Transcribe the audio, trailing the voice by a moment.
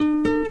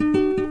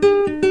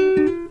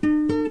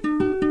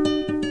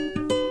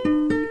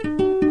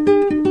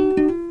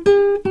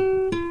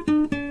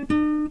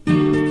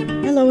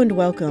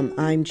welcome.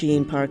 I'm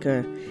Jean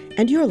Parker,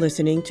 and you're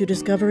listening to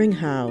Discovering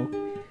How,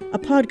 a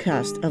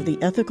podcast of the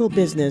Ethical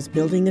Business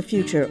Building the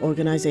Future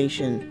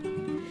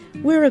organization.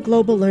 We're a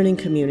global learning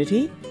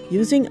community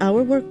using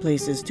our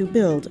workplaces to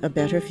build a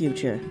better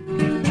future.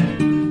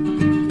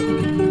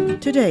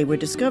 Today, we're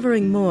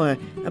discovering more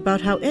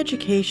about how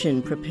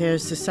education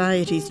prepares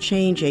society's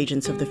change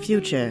agents of the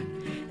future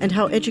and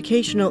how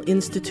educational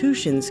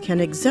institutions can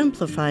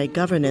exemplify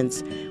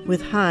governance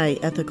with high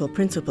ethical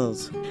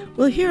principles.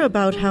 We'll hear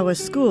about how a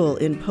school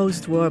in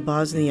post-war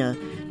Bosnia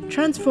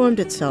transformed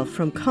itself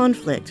from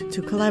conflict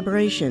to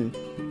collaboration.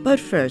 But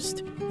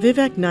first,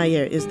 Vivek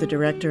Nair is the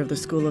director of the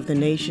School of the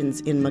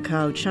Nations in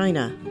Macau,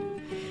 China.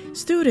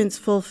 Students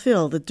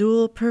fulfill the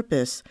dual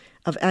purpose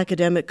of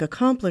academic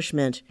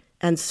accomplishment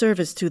and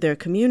service to their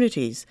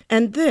communities.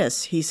 And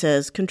this, he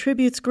says,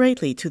 contributes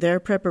greatly to their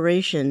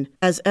preparation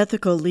as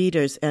ethical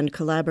leaders and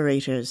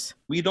collaborators.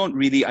 We don't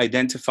really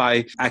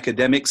identify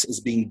academics as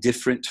being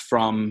different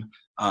from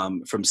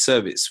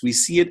service. We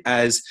see it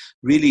as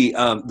really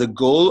the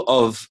goal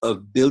of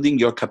building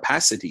your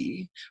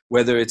capacity,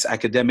 whether it's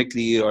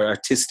academically or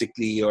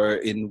artistically or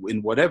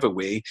in whatever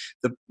way.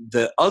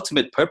 The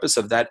ultimate purpose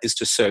of that is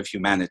to serve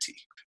humanity.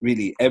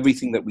 Really,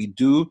 everything that we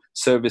do,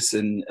 service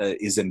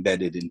is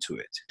embedded into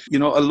it. You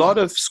know, a lot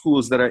of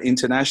schools that are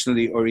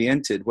internationally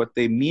oriented, what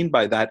they mean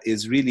by that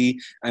is really,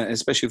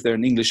 especially if they're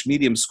an English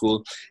medium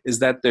school, is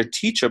that their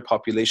teacher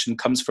population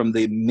comes from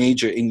the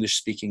major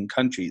English-speaking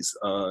countries,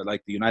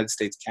 like the United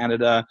States,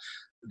 Canada,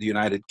 the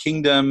United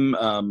Kingdom,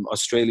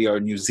 Australia or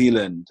New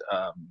Zealand,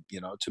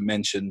 to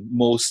mention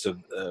most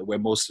of where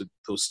most of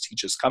those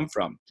teachers come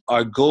from.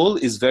 Our goal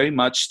is very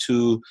much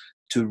to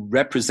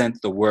represent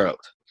the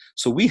world.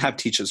 So we have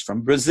teachers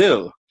from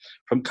Brazil,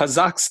 from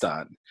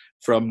Kazakhstan,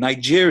 from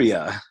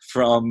Nigeria,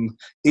 from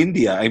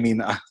India. I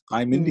mean,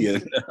 I'm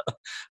Indian.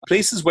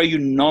 Places where you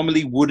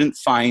normally wouldn't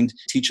find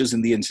teachers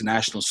in the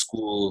international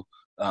school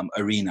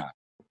arena.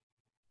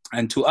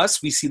 And to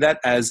us, we see that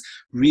as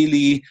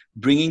really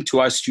bringing to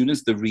our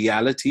students the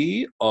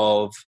reality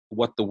of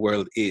what the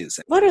world is.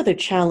 What are the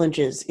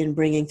challenges in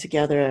bringing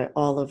together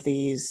all of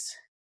these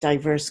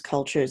diverse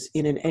cultures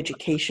in an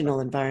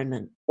educational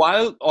environment?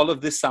 While all of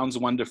this sounds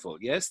wonderful,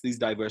 yes, these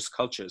diverse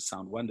cultures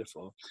sound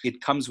wonderful,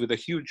 it comes with a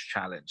huge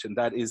challenge, and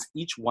that is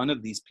each one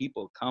of these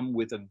people come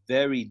with a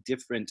very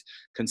different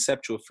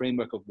conceptual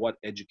framework of what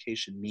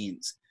education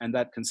means. And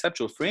that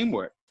conceptual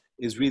framework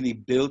is really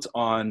built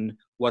on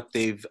what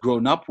they've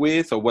grown up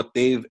with or what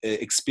they've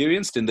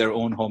experienced in their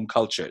own home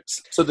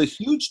cultures. So the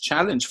huge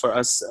challenge for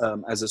us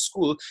as a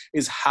school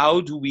is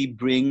how do we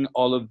bring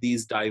all of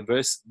this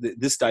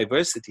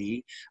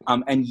diversity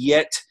and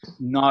yet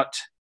not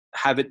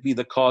have it be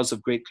the cause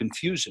of great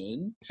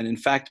confusion and in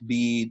fact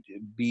be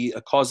a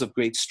cause of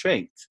great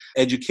strength.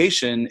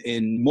 Education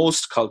in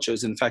most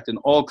cultures, in fact in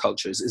all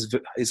cultures,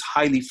 is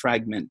highly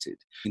fragmented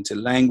into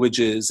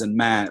languages and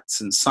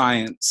maths and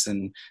science.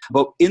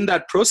 But in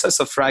that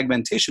process of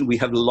fragmentation, we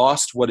have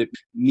lost what it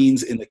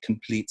means in a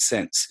complete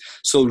sense.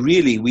 So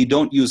really, we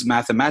don't use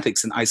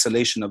mathematics in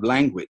isolation of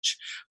language.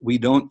 We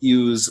don't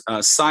use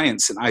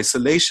science in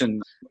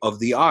isolation of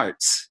the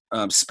arts.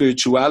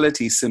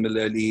 Spirituality,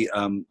 similarly,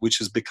 which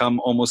has become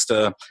almost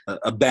a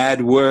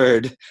bad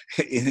word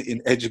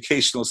in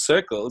educational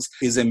circles,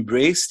 is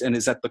embraced and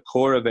is at the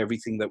core of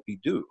everything that we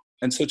do.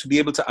 And so to be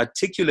able to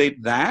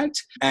articulate that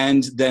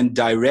and then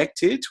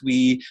direct it,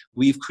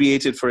 we've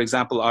created, for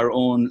example, our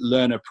own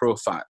learner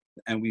profile.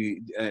 And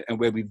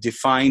where we've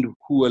defined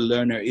who a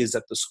learner is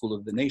at the School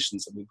of the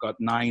Nations. And we've got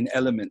 9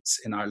 elements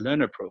in our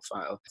learner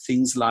profile.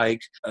 Things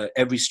like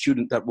every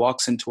student that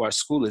walks into our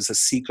school is a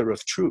seeker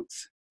of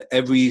truth.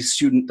 Every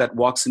student that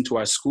walks into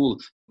our school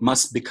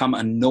must become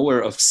a knower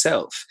of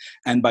self.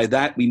 And by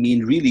that, we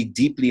mean really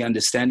deeply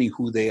understanding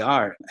who they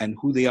are and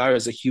who they are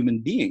as a human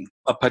being.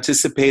 A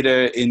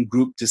participator in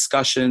group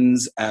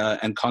discussions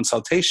and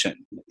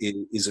consultation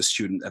is a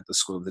student at the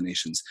School of the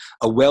Nations.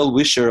 A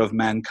well-wisher of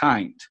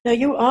mankind. Now,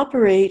 you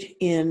operate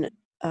in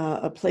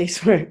a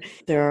place where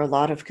there are a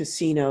lot of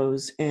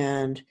casinos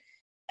and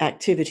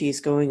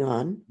activities going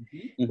on,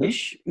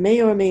 which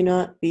may or may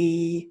not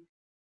be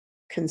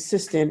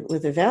consistent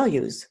with the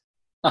values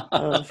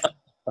of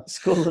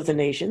School of the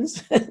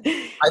Nations.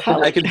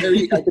 I can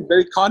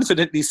very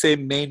confidently say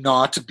may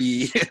not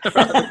be.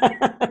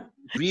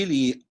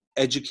 Really,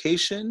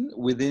 education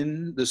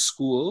within the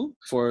school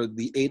for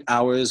the 8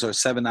 hours or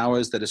 7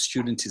 hours that a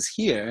student is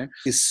here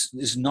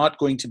is not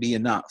going to be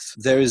enough.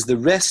 There is the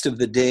rest of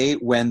the day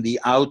when the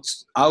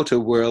outer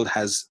world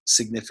has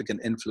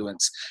significant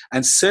influence.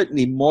 And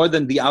certainly more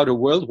than the outer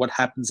world, what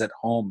happens at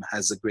home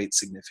has a great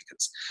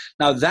significance.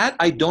 Now that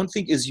I don't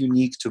think is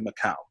unique to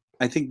Macau.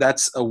 I think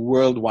that's a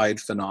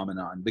worldwide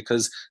phenomenon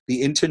because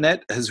the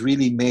internet has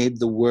really made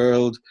the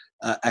world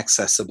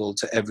accessible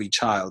to every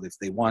child if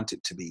they want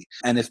it to be.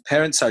 And if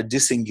parents are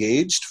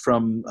disengaged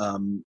from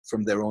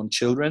their own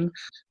children,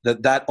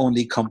 that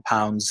only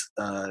compounds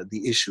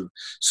the issue.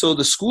 So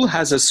the school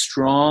has a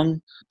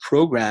strong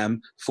program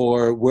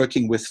for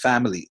working with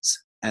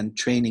families. and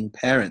training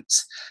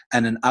parents,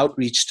 and an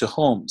outreach to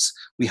homes.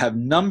 We have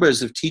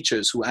numbers of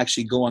teachers who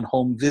actually go on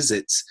home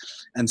visits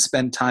and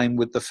spend time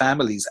with the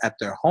families at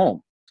their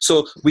home.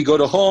 So we go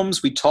to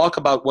homes, we talk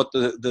about what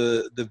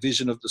the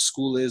vision of the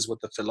school is, what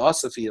the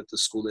philosophy of the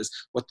school is,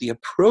 what the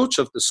approach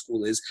of the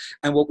school is.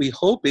 And what we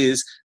hope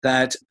is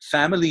that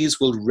families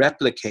will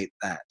replicate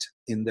that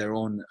in their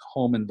own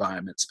home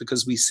environments,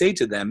 because we say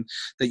to them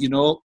that, you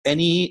know,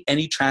 any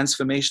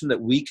transformation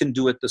that we can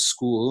do at the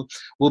school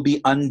will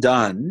be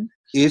undone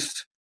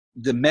if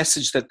the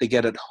message that they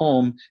get at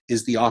home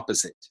is the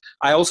opposite.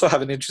 I also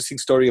have an interesting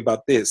story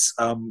about this.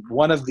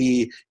 One of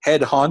the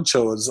head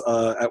honchos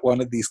at one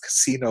of these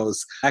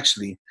casinos,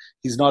 actually,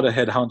 he's not a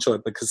head honcho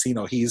at the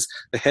casino. He's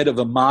the head of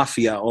a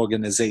mafia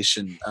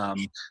organization,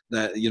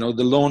 the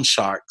loan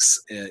sharks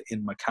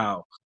in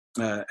Macau.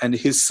 And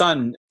his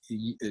son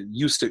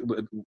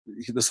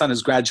the son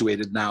has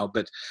graduated now,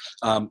 but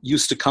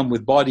used to come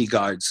with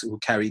bodyguards who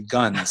carried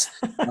guns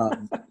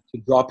to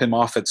drop him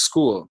off at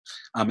school.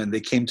 And they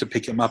came to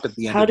pick him up at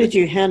the end. How did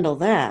you handle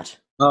that?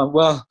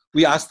 Well,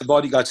 we asked the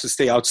bodyguards to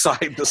stay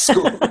outside the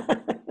school.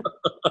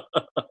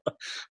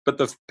 But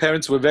the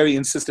parents were very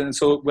insistent. And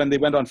so when they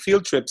went on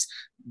field trips,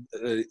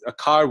 a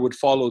car would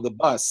follow the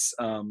bus,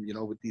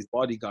 with these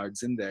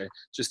bodyguards in there,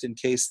 just in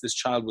case this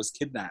child was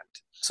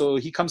kidnapped. So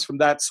he comes from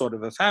that sort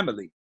of a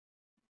family.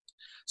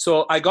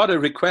 So I got a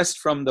request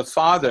from the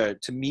father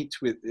to meet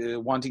with,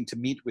 wanting to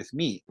meet with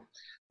me.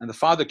 And the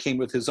father came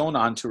with his own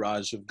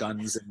entourage of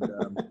guns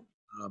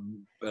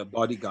and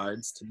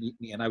bodyguards to meet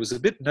me. And I was a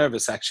bit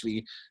nervous,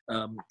 actually,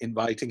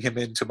 inviting him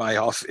into my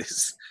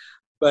office.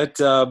 But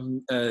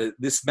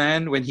this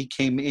man, when he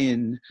came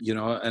in,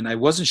 and I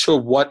wasn't sure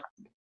what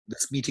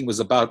this meeting was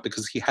about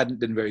because he hadn't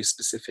been very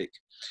specific.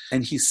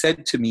 And he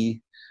said to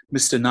me,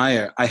 "Mr.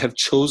 Nair, I have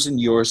chosen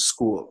your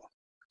school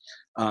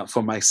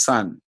for my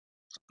son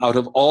out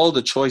of all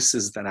the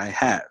choices that I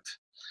have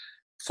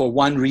for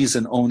one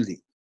reason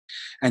only."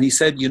 And he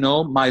said,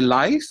 "My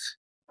life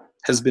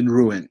has been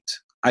ruined.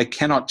 I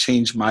cannot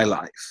change my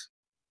life.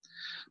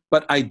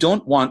 But I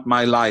don't want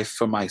my life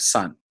for my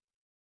son.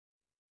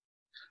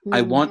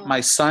 I want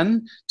my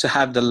son to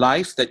have the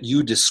life that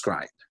you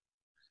describe.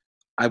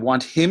 I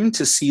want him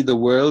to see the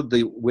world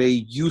the way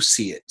you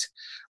see it.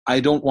 I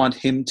don't want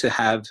him to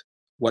have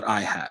what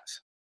I have."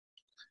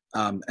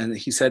 And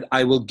he said,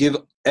 "I will give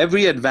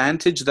every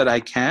advantage that I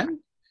can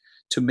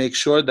to make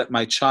sure that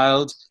my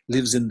child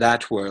lives in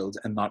that world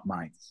and not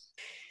mine."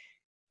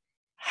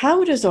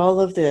 How does all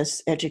of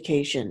this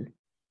education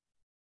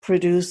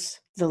produce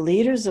the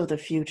leaders of the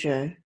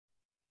future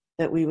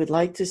that we would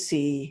like to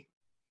see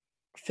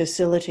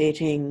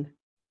facilitating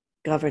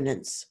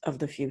governance of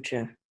the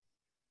future?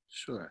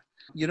 Sure.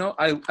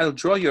 I'll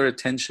draw your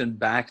attention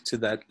back to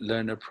that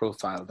learner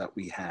profile that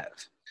we have.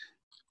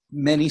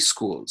 Many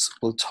schools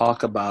will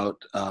talk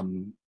about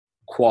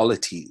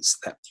qualities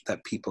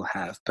that people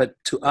have. But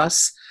to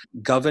us,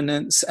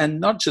 governance, and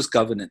not just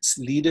governance,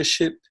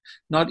 leadership,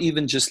 not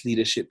even just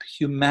leadership,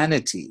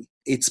 humanity,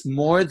 it's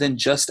more than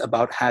just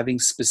about having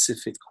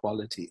specific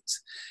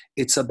qualities.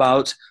 It's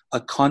about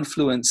a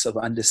confluence of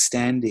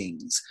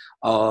understandings,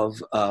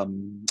 of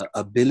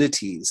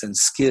abilities and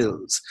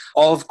skills,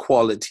 of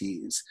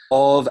qualities,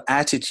 of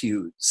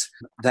attitudes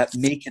that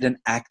make it an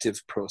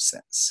active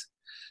process.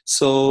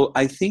 So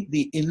I think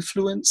the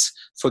influence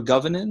for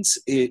governance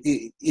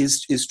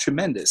is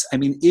tremendous. I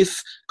mean,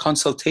 if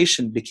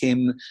consultation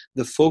became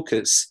the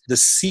focus, the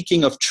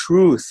seeking of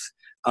truth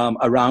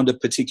around a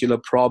particular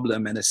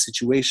problem and a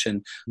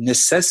situation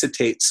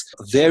necessitates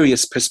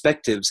various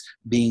perspectives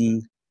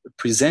being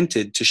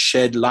presented to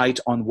shed light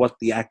on what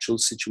the actual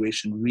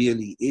situation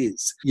really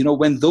is.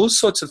 When those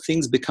sorts of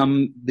things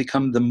become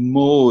the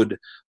mode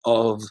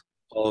of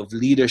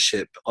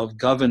leadership, of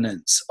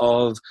governance,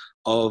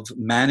 of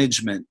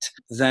management,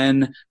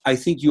 then I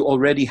think you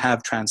already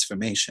have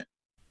transformation.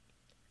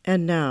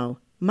 And now,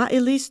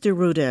 Maelys de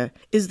Rudder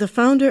is the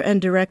founder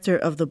and director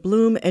of the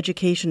Bloom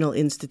Educational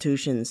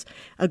Institutions,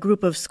 a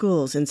group of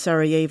schools in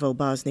Sarajevo,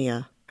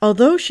 Bosnia.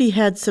 Although she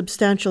had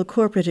substantial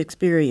corporate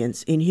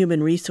experience in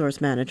human resource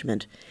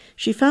management,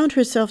 she found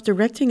herself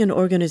directing an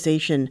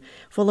organization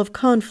full of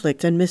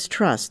conflict and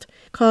mistrust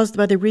caused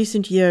by the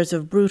recent years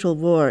of brutal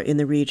war in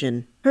the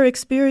region. Her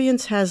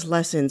experience has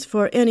lessons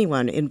for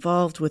anyone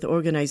involved with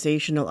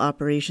organizational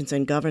operations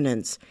and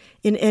governance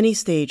in any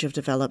stage of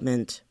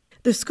development.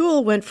 The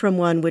school went from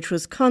one which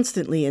was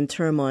constantly in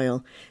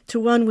turmoil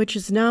to one which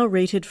is now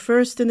rated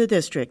first in the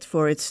district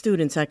for its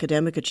students'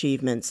 academic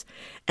achievements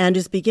and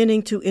is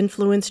beginning to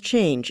influence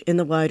change in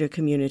the wider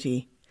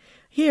community.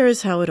 Here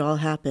is how it all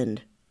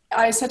happened.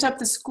 I set up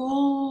the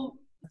school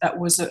that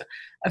was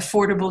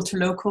affordable to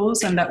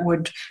locals and that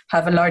would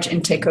have a large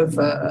intake of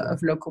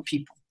local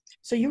people.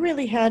 So you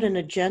really had an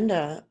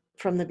agenda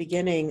from the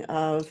beginning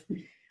of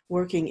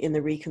working in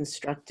the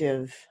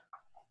reconstructive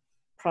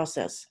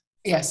process.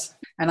 Yes,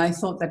 and I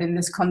thought that in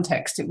this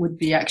context, it would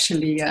be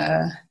actually,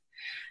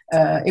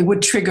 it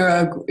would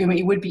trigger,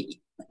 it would be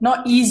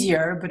not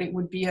easier, but it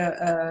would be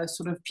a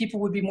sort of,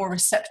 people would be more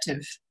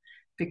receptive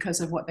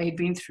because of what they'd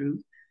been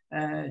through.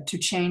 to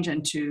change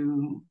and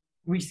to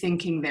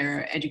rethinking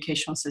their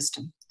educational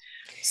system.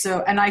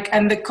 So,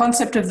 and the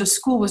concept of the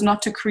school was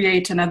not to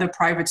create another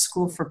private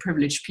school for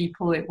privileged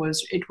people. It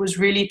was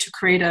really to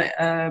create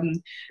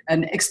an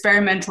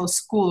experimental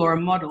school or a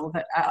model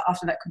that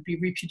after that could be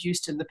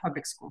reproduced in the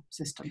public school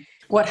system.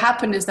 What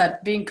happened is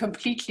that, being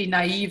completely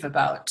naive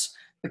about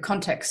the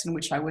context in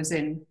which I was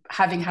in,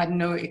 having had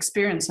no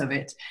experience of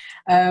it,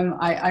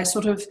 I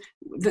sort of,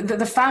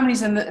 the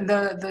families and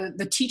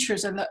the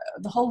teachers and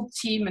the whole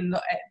team and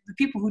the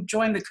people who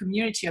joined the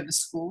community of the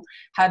school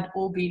had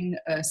all been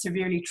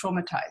severely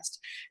traumatized.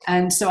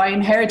 And so I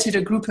inherited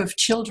a group of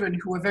children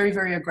who were very,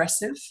 very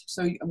aggressive.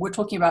 So we're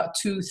talking about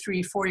 2,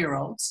 3,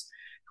 4-year-olds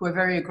who were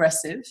very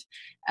aggressive,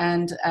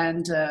 and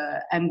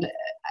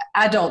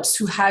adults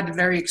who had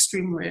very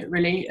extreme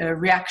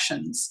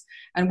reactions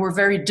and were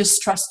very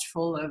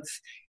distrustful of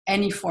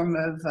any form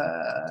of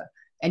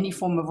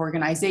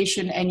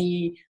organization,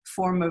 any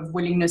form of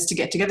willingness to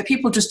get together.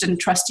 People just didn't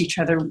trust each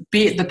other,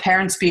 be it the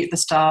parents, be it the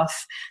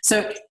staff.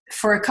 So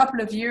for a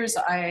couple of years,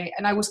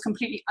 I was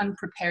completely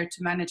unprepared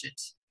to manage it.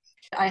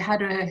 I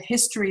had a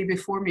history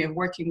before me of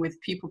working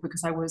with people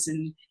because I was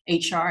in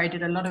HR. I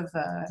did a lot of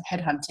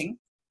headhunting,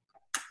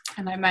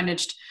 and I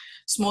managed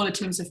smaller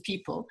teams of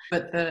people.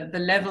 But the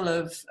level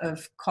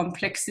of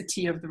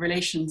complexity of the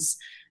relations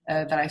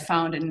that I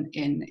found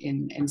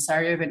in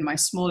Sarajevo, in my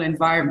small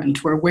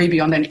environment, were way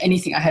beyond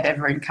anything I had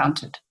ever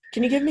encountered.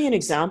 Can you give me an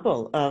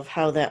example of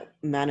how that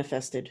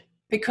manifested?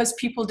 Because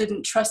people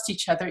didn't trust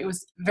each other, it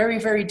was very,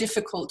 very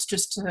difficult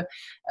just to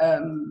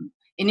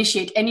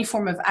initiate any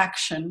form of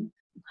action.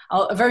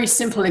 A very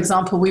simple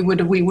example, we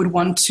would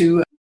want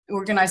to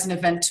organize an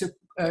event to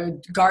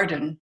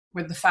garden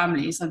with the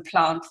families and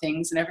plant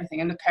things and everything,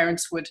 and the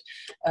parents would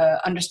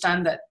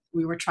understand that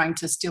we were trying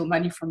to steal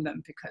money from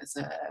them because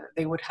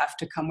they would have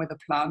to come with a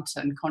plant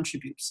and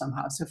contribute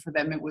somehow. So for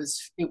them it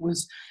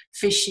was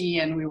fishy,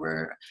 and we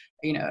were,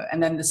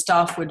 and then the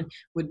staff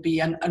would be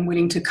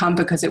unwilling to come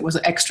because it was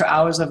extra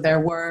hours of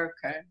their work.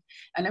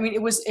 And I mean,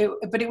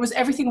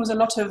 everything was a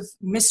lot of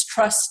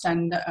mistrust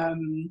and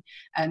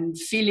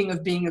feeling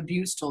of being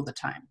abused all the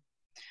time.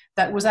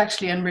 That was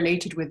actually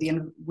unrelated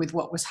with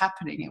what was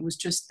happening. It was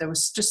just, there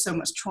was just so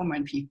much trauma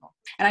in people.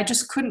 And I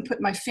just couldn't put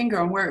my finger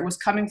on where it was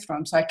coming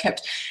from. So I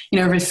kept,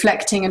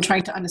 reflecting and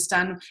trying to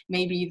understand,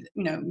 maybe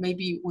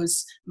it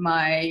was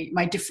my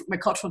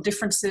cultural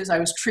differences. I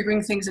was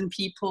triggering things in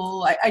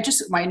people.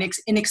 My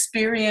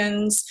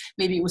inexperience.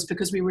 Maybe it was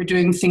because we were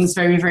doing things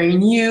very, very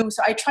new.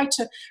 So I tried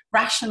to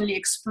rationally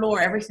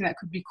explore everything that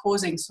could be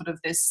causing sort of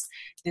this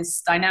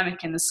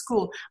dynamic in the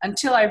school,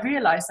 until I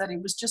realized that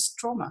it was just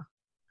trauma.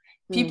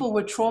 People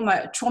were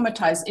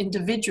traumatized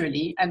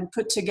individually, and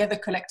put together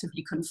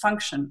collectively couldn't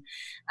function.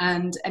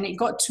 And it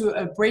got to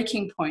a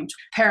breaking point.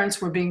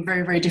 Parents were being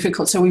very, very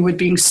difficult. So we were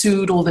being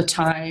sued all the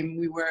time.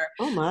 We were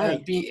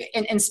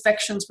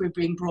inspections were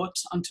being brought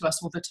onto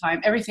us all the time.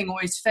 Everything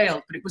always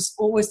failed, but it was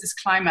always this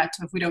climate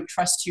of, we don't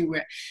trust you.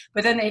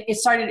 But then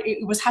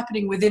it was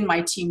happening within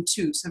my team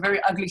too. So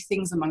very ugly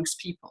things amongst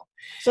people.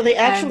 So they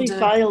actually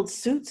filed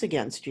suits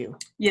against you?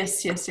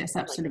 Yes,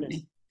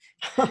 absolutely.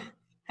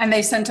 And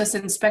they sent us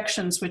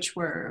inspections, which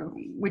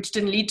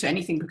didn't lead to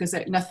anything, because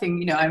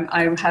nothing,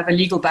 I have a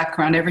legal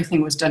background.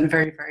 Everything was done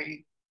very,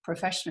 very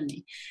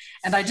professionally.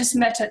 And I just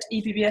met at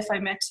EBBF, I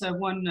met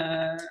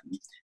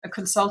a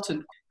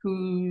consultant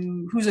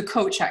who's a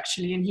coach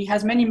actually, and he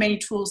has many, many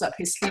tools up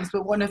his sleeves,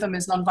 but one of them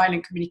is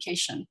nonviolent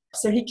communication.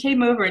 So he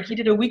came over and he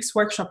did a week's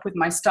workshop with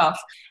my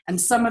staff, and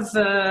some of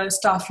the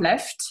staff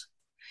left,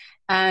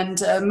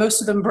 and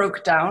most of them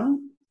broke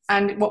down.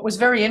 And what was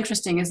very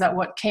interesting is that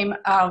what came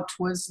out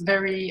was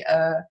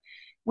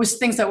was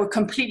things that were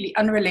completely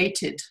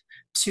unrelated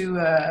to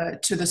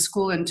the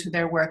school and to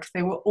their work.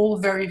 They were all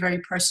very, very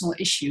personal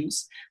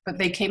issues, but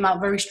they came out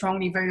very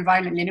strongly, very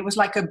violently, and it was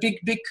like a big,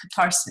 big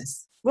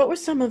catharsis. What were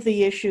some of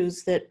the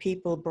issues that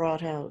people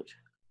brought out?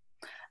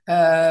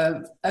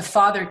 A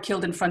father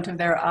killed in front of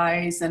their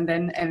eyes, and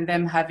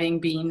them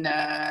having been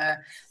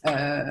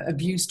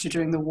abused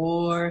during the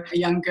war. A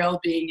young girl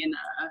being in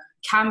a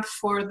camp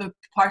for the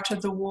part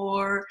of the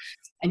war,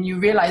 and you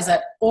realize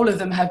that all of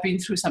them have been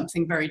through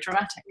something very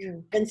dramatic.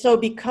 And so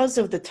because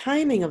of the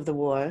timing of the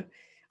war,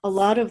 a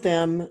lot of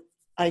them,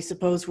 I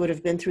suppose, would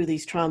have been through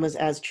these traumas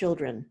as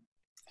children.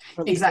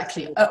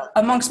 Exactly.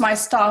 Amongst my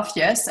staff,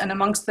 yes, and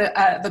amongst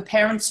the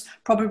parents,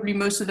 probably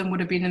most of them would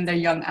have been in their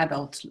young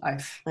adult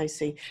life. I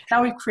see.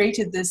 Now we've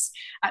created this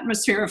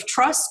atmosphere of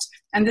trust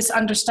and this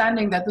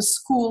understanding that the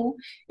school,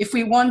 if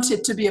we want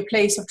it to be a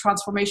place of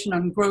transformation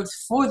and growth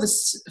for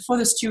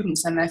the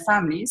students and their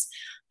families,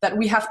 that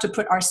we have to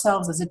put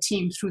ourselves as a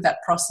team through that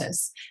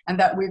process, and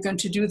that we're going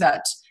to do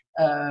that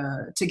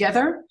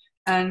together,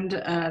 and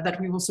that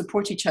we will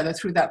support each other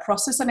through that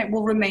process, and it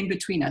will remain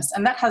between us.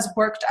 And that has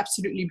worked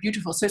absolutely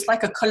beautiful. So it's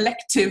like a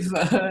collective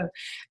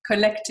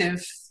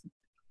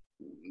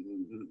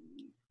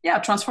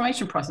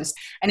transformation process.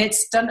 And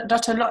it's done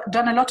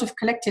a lot of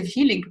collective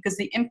healing, because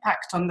the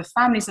impact on the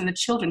families and the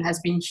children has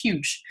been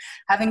huge.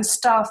 Having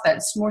staff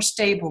that's more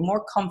stable,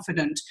 more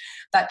confident,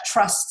 that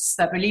trusts,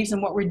 that believes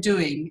in what we're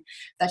doing,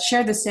 that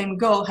share the same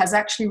goal, has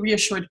actually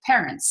reassured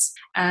parents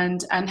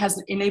and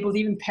has enabled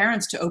even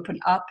parents to open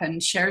up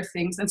and share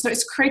things. And so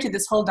it's created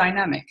this whole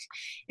dynamic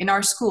in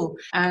our school.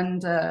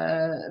 And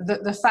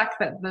the fact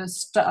that the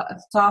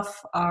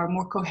staff are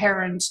more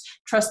coherent,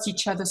 trust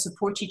each other,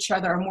 support each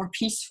other, are more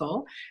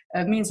peaceful,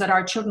 means that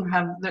our children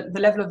have the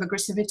level of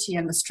aggressivity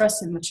and the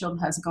stress in the children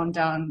has gone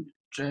down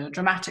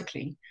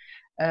dramatically.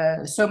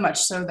 So much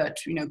so that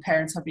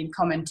parents have been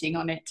commenting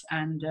on it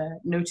and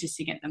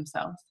noticing it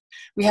themselves.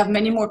 We have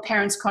many more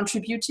parents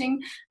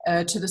contributing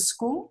to the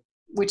school,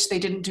 which they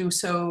didn't do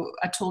so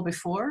at all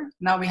before.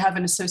 Now we have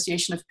an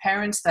association of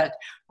parents that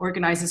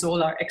organizes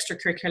all our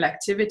extracurricular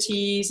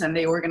activities, and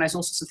they organize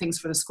all sorts of things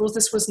for the schools.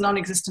 This was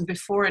non-existent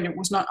before, and it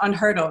was not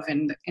unheard of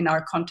in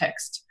our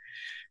context,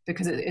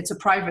 because it's a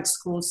private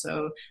school,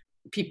 so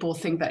people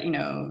think that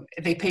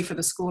they pay for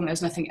the school and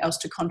there's nothing else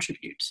to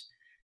contribute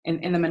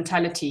in the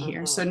mentality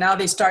here. So now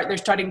they're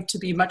starting to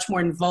be much more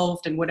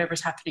involved in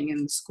whatever's happening in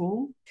the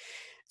school.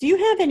 Do you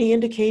have any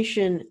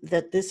indication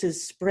that this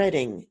is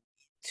spreading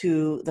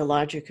to the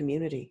larger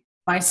community?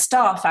 My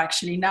staff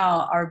actually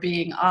now are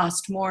being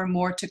asked more and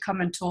more to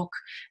come and talk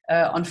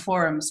on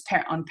forums,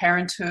 on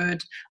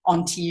parenthood,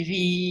 on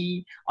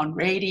TV, on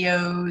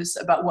radios,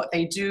 about what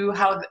they do,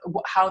 how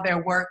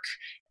their work,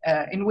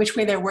 in which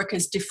way their work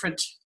is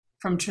different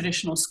from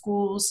traditional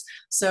schools.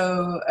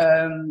 So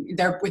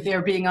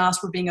they're being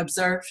asked, we're being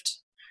observed.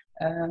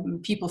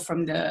 People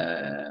from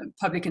the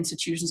public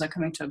institutions are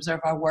coming to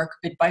observe our work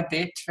bit by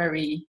bit,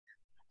 very,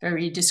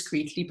 very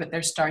discreetly, but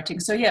they're starting.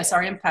 So yes,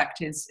 our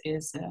impact is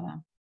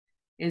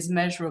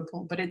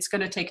measurable, but it's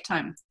going to take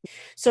time.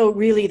 So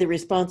really the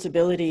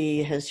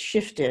responsibility has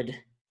shifted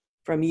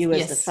from you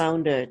as the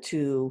founder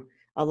to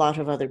a lot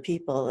of other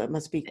people. It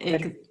must be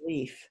quite a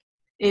relief.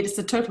 It's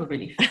a total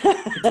relief.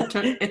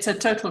 It's a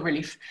total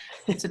relief.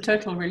 It's a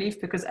total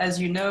relief because,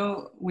 as you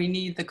know, we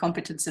need the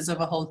competences of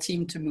a whole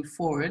team to move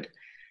forward.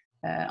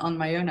 On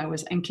my own, I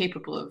was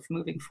incapable of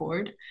moving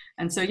forward,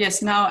 and so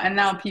yes,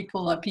 now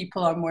people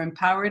are more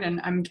empowered,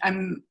 and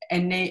I'm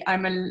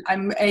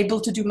able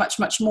to do much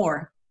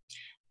more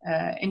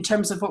in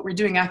terms of what we're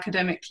doing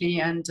academically,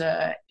 and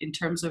in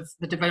terms of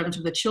the development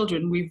of the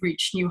children. We've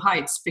reached new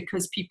heights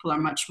because people are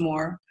much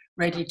more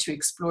ready to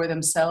explore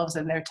themselves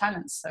and their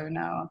talents. So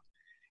now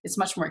it's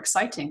much more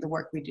exciting, the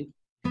work we do.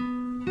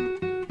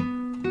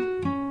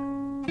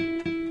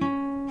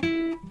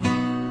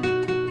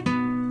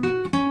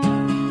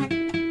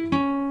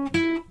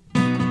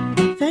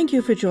 Thank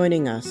you for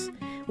joining us.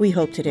 We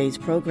hope today's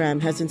program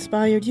has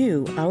inspired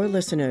you, our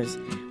listeners,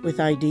 with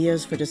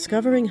ideas for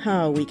discovering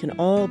how we can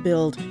all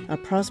build a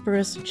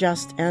prosperous,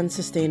 just, and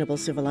sustainable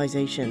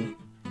civilization.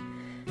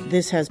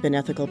 This has been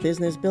Ethical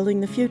Business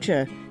Building the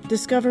Future,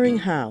 Discovering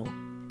How.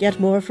 Get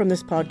more from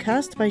this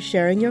podcast by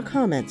sharing your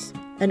comments,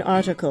 an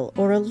article,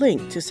 or a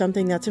link to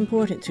something that's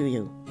important to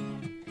you.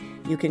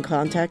 You can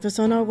contact us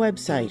on our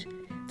website,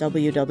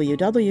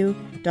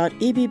 www.ebbf.org.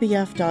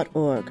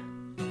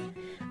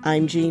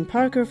 I'm Jean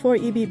Parker for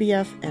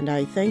EBBF, and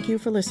I thank you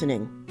for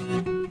listening.